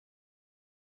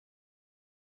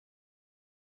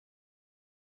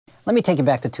Let me take you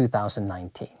back to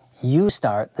 2019. You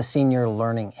start the Senior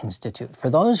Learning Institute. For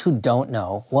those who don't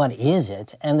know, what is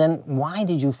it? And then why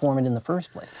did you form it in the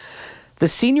first place? The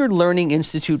Senior Learning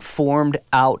Institute formed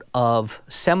out of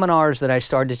seminars that I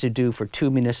started to do for 2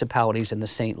 municipalities in the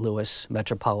St. Louis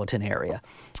metropolitan area.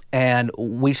 And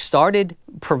we started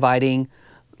providing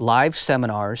live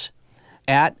seminars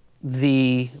at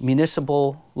the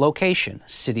municipal location,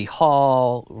 City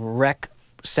Hall, Rec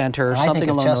Center, something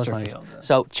along those lines.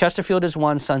 So Chesterfield is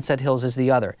one, Sunset Hills is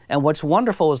the other. And what's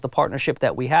wonderful is the partnership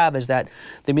that we have is that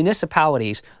the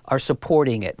municipalities are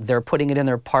supporting it. They're putting it in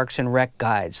their parks and rec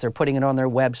guides. They're putting it on their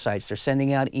websites. They're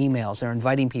sending out emails. They're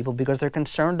inviting people because they're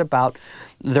concerned about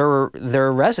their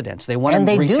residents. They want to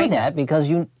retain them. And they do that because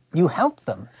you help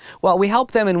them. Well, we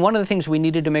help them, and one of the things we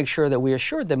needed to make sure that we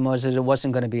assured them was that it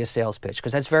wasn't going to be a sales pitch,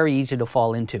 because that's very easy to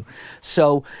fall into.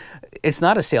 So it's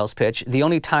not a sales pitch. The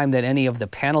only time that any of the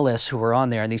panelists who are on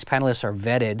there, and these panelists are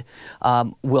vetted,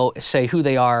 will say who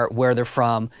they are, where they're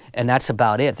from, and that's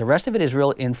about it. The rest of it is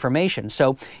real information.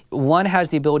 So one has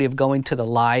the ability of going to the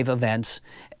live events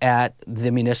at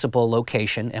the municipal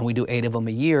location, and we do 8 of them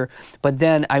a year. But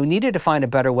then I needed to find a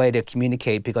better way to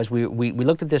communicate, because we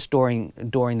looked at this during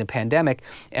the pandemic,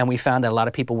 and we found that a lot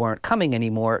of people weren't coming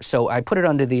anymore. So I put it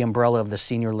under the umbrella of the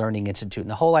Senior Learning Institute. And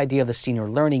the whole idea of the Senior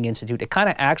Learning Institute, it kind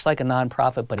of acts like a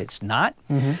nonprofit, but it's not.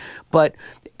 But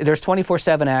there's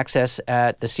 24/7 access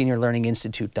at the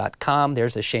seniorlearninginstitute.com.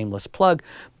 There's the shameless plug.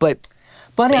 But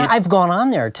I've gone on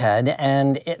there, Ted,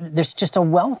 and there's just a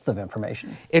wealth of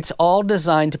information. It's all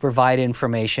designed to provide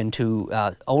information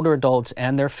to older adults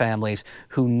and their families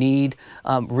who need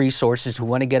resources, who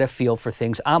want to get a feel for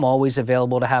things. I'm always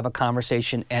available to have a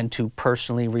conversation and to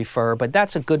personally refer, but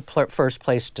that's a good first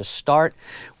place to start.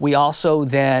 We also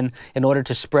then, in order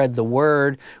to spread the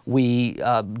word, we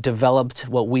developed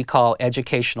what we call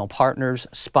educational partners,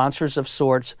 sponsors of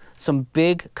sorts, some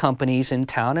big companies in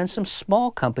town and some small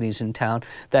companies in town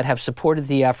that have supported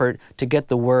the effort to get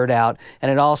the word out,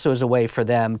 and it also is a way for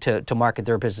them to market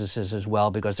their businesses as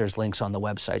well, because there's links on the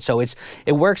website. So it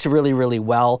works really, really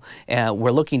well, and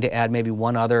we're looking to add maybe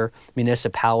one other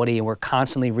municipality, and we're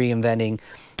constantly reinventing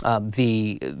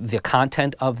the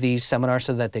content of these seminars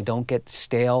so that they don't get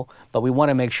stale, but we want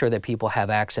to make sure that people have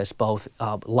access both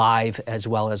live as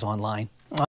well as online.